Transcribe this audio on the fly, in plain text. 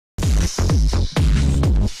Hey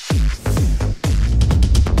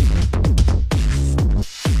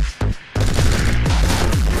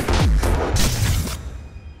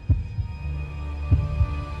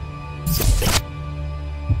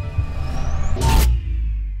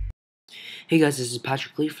guys, this is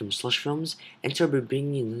Patrick Lee from Slush Films, and today we're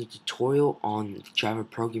bringing you another tutorial on the Java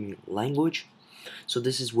programming language. So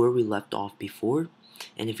this is where we left off before,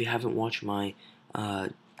 and if you haven't watched my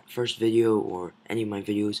first video or any of my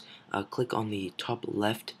videos, click on the top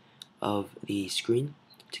left of the screen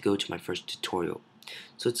to go to my first tutorial.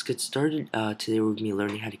 So let's get started. Today we're going to be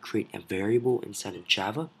learning how to create a variable inside of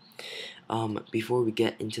Java. Before we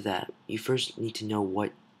get into that, you first need to know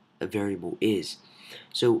what a variable is.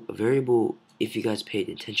 So a variable, if you guys paid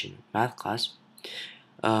attention in math class,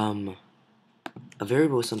 a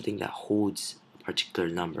variable is something that holds a particular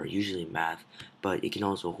number, usually math, but it can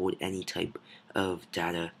also hold any type of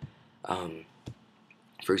data.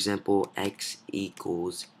 For example, x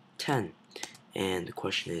equals 10, and the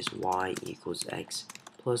question is y equals x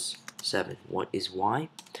plus 7. What is y?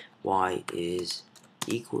 Y is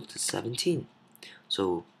equal to 17.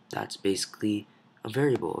 So that's basically a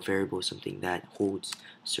variable. A variable is something that holds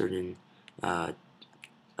certain and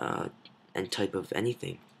type of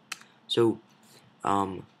anything. So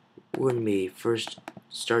we're going to be first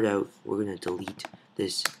start out. We're going to delete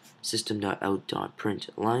this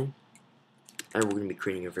system.out.println, and we're going to be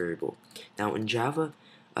creating a variable. Now in Java,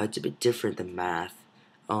 it's a bit different than math.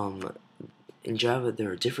 In Java,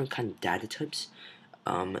 there are different kind of data types,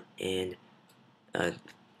 and we're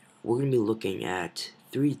going to be looking at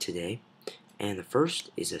 3 today. And the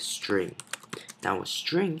first is a string. Now a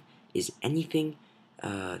string is anything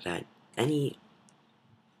is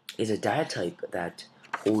a data type that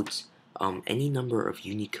holds any number of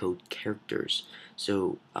Unicode characters.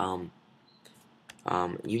 So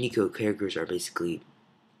Unicode characters are basically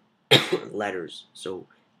letters. So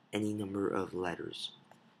any number of letters.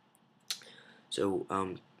 So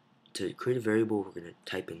to create a variable, we're going to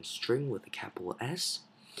type in string with a capital S,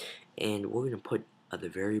 and we're going to put the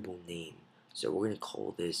variable name. So we're going to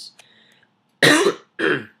call this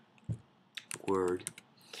word,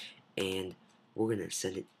 and we're going to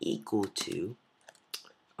set it equal to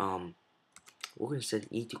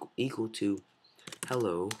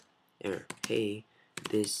hello, or hey,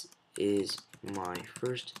 this is my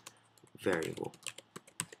first variable.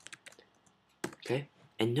 Okay,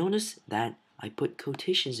 and notice that I put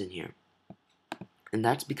quotations in here, and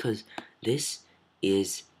that's because this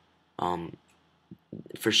is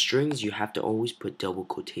for strings, you have to always put double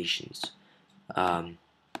quotations.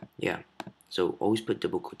 Yeah, so always put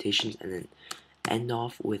double quotations and then end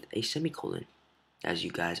off with a semicolon, as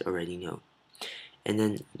you guys already know. And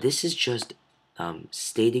then this is just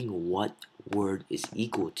stating what word is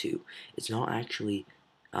equal to. It's not actually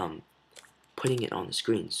putting it on the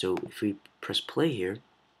screen. So if we press play here,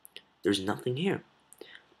 there's nothing here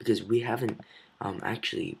because we haven't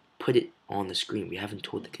actually put it on the screen. We haven't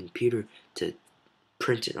told the computer to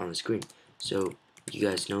print it on the screen. So you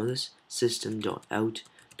guys know this: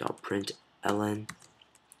 system.out.println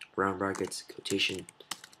round brackets quotation.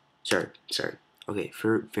 Sorry. Okay,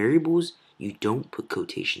 for variables you don't put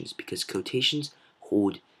quotations because quotations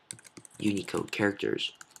hold Unicode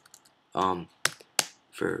characters.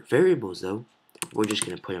 For variables though, we're just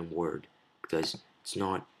gonna put in word because it's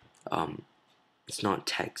not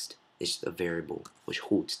text. It's a variable which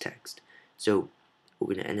holds text. So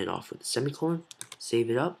we're gonna end it off with a semicolon. Save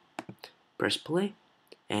it up, press play,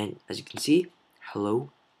 and as you can see,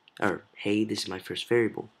 hello, or hey, this is my first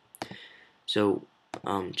variable. So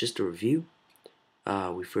just to review,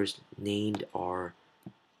 we first named our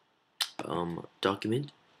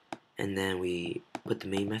document, and then we put the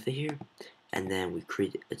main method here, and then we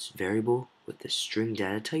created its variable with the string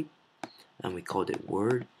data type, and we called it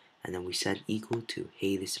word, and then we set equal to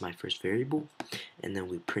hey, this is my first variable, and then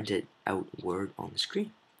we printed out word on the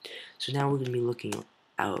screen. So now we're going to be looking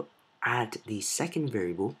out at the second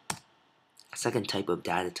variable, second type of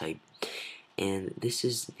data type, and this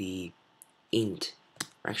is the int.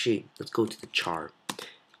 Actually, let's go to the char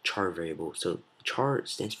variable. So char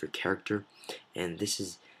stands for character, and this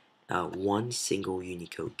is one single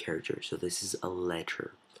Unicode character. So this is a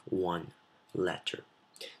letter, one letter.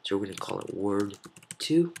 So we're going to call it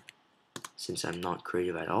word2, since I'm not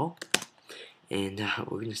creative at all, and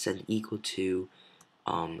we're going to set equal to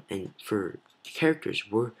and for characters,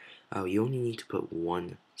 you only need to put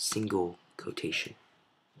one single quotation,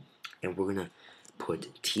 and we're gonna put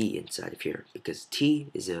T inside of here because T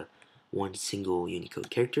is a one single Unicode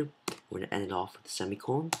character. We're gonna end it off with a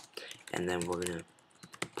semicolon, and then we're gonna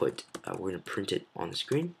print it on the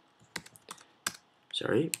screen.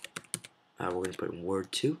 Sorry, we're going to put in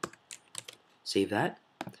word2, save that,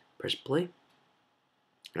 press play,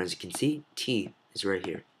 and as you can see, t is right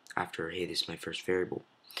here after hey, this is my first variable.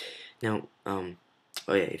 Now, oh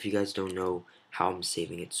yeah, if you guys don't know how I'm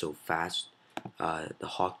saving it so fast, the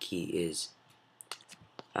hotkey is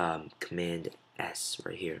Command S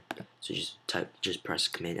right here. So just press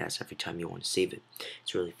Command S every time you want to save it.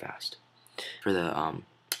 It's really fast. For the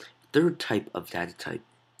third type of data type,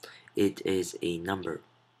 it is a number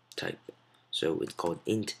type. So it's called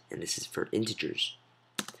int, and this is for integers.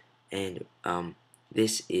 And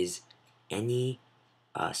this is any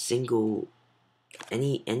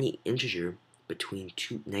any integer between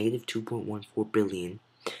negative 2.14 billion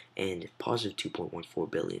and positive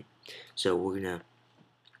 2.14 billion. So we're gonna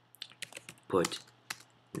put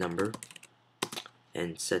number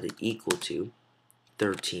and set it equal to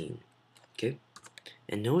 13. Okay,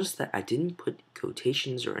 and notice that I didn't put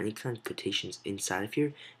quotations or any kind of quotations inside of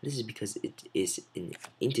here. This is because it is an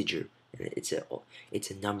integer and it's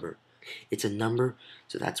a number. It's a number,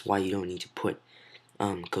 so that's why you don't need to put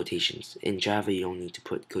quotations. In Java, you don't need to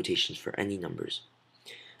put quotations for any numbers.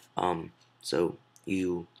 So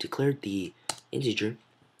you declared the integer,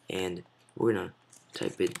 and we're gonna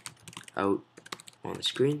type it out on the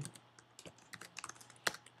screen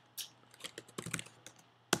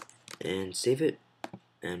and save it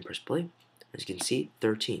and press play. As you can see,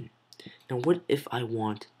 13. Now, what if I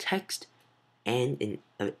want text and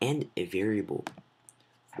a variable?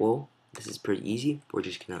 Well, this is pretty easy. We're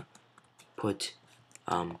just gonna put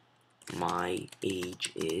my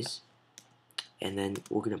age is, and then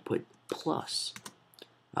we're gonna put plus.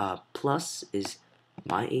 Plus is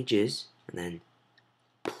my age is, and then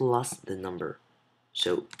plus the number.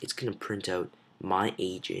 So it's gonna print out my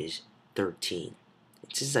age is 13.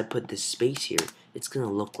 And since I put this space here, it's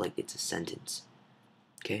gonna look like it's a sentence.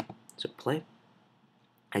 Okay, so play.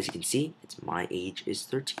 As you can see, it's my age is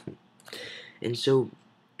 13. And so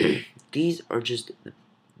these are just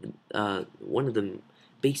one of the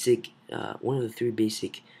three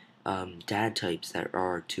basic data types that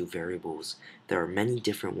are to variables. There are many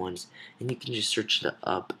different ones, and you can just search that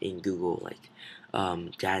up in Google, like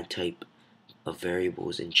data type of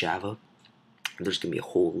variables in Java. There's gonna be a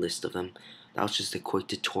whole list of them. That was just a quick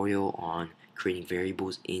tutorial on creating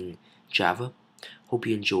variables in Java. Hope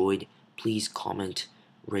you enjoyed. Please comment,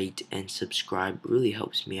 rate, and subscribe. Really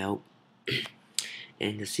helps me out.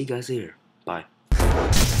 And see you guys later. Bye.